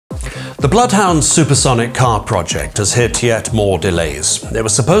The Bloodhound supersonic car project has hit yet more delays. It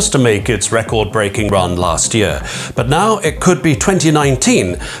was supposed to make its record-breaking run last year, but now it could be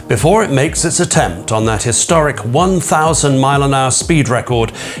 2019 before it makes its attempt on that historic 1,000-mile-an-hour speed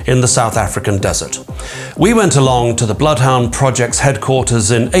record in the South African desert. We went along to the Bloodhound project's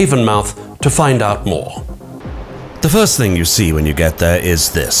headquarters in Avonmouth to find out more. The first thing you see when you get there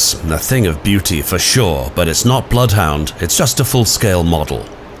is this. A thing of beauty for sure, but it's not Bloodhound, it's just a full-scale model.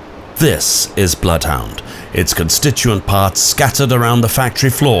 This is Bloodhound, its constituent parts scattered around the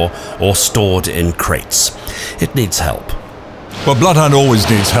factory floor or stored in crates. It needs help. Well, Bloodhound always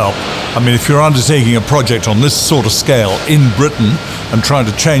needs help. I mean, if you're undertaking a project on this sort of scale in Britain and trying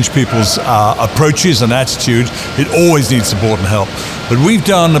to change people's approaches and attitude, it always needs support and help. But we've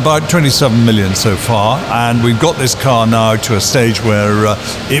done about 27 million so far, and we've got this car now to a stage where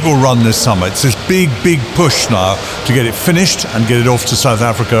it will run this summer. It's this big push now to get it finished and get it off to South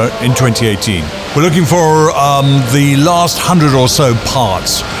Africa in 2018. We're looking for the last 100 or so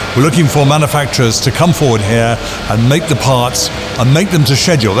parts. We're looking for manufacturers to come forward here and make the parts and make them to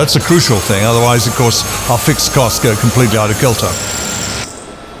schedule. That's a crucial thing. Otherwise, of course, our fixed costs go completely out of kilter.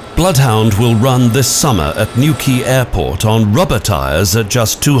 Bloodhound will run this summer at Newquay Airport on rubber tyres at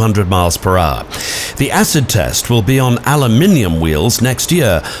just 200 miles per hour. The acid test will be on aluminium wheels next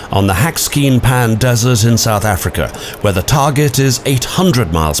year on the Hakskeen Pan Desert in South Africa, where the target is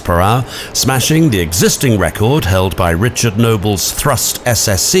 800 miles per hour, smashing the existing record held by Richard Noble's Thrust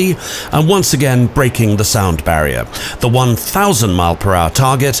SSC and once again breaking the sound barrier. The 1,000 mile per hour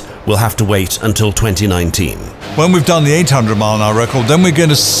target will have to wait until 2019. When we've done the 800 mile an hour record, then we're going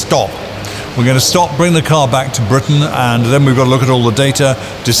to stop. We're going to stop, bring the car back to Britain, and then we've got to look at all the data,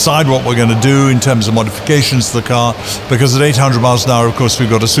 decide what we're going to do in terms of modifications to the car, because at 800 miles an hour, of course, we've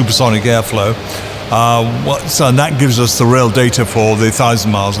got a supersonic airflow. And that gives us the real data for the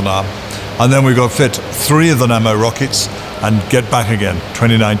 1,000 miles an hour. And then we've got to fit 3 of the Nammo rockets and get back again,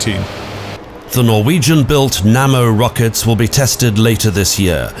 2019. The Norwegian-built Nammo rockets will be tested later this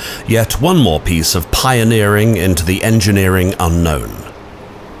year, yet one more piece of pioneering into the engineering unknown.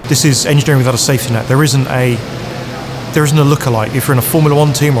 This is engineering without a safety net. There isn't a lookalike. If you're in a Formula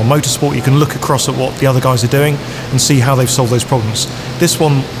 1 team or motorsport, you can look across at what the other guys are doing and see how they've solved those problems. This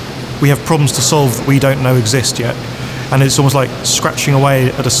one, we have problems to solve that we don't know exist yet. And it's almost like scratching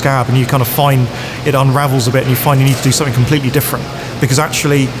away at a scab, and you kind of find it unravels a bit and you find you need to do something completely different, because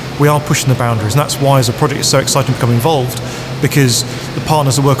actually we are pushing the boundaries, and that's why as a project it's so exciting to become involved, because the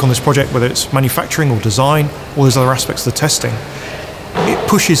partners that work on this project, whether it's manufacturing or design, all those other aspects of the testing, it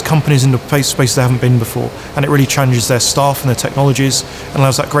pushes companies into spaces they haven't been before, and it really challenges their staff and their technologies and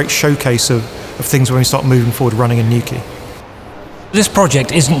allows that great showcase of things when we start moving forward running in Newquay. This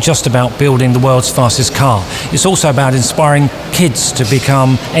project isn't just about building the world's fastest car, it's also about inspiring kids to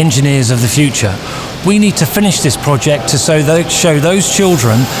become engineers of the future. We need to finish this project to show those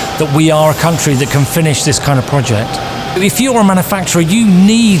children that we are a country that can finish this kind of project. If you're a manufacturer, you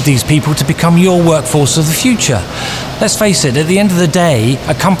need these people to become your workforce of the future. Let's face it, at the end of the day,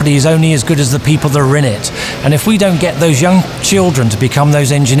 a company is only as good as the people that are in it. And if we don't get those young children to become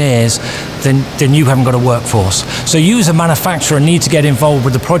those engineers, then you haven't got a workforce. So you as a manufacturer need to get involved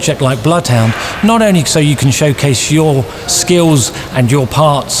with a project like Bloodhound, not only so you can showcase your skills and your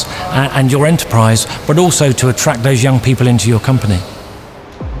parts and your enterprise, but also to attract those young people into your company.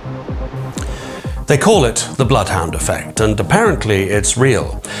 They call it the Bloodhound effect, and apparently it's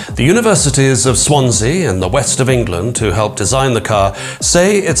real. The universities of Swansea and the west of England, who helped design the car,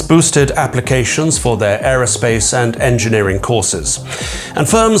 say it's boosted applications for their aerospace and engineering courses. And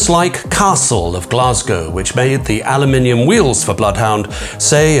firms like Castle of Glasgow, which made the aluminium wheels for Bloodhound,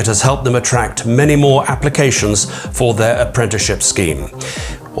 say it has helped them attract many more applications for their apprenticeship scheme.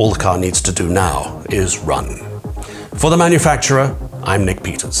 All the car needs to do now is run. For the manufacturer, I'm Nick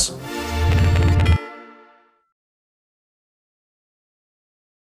Peters.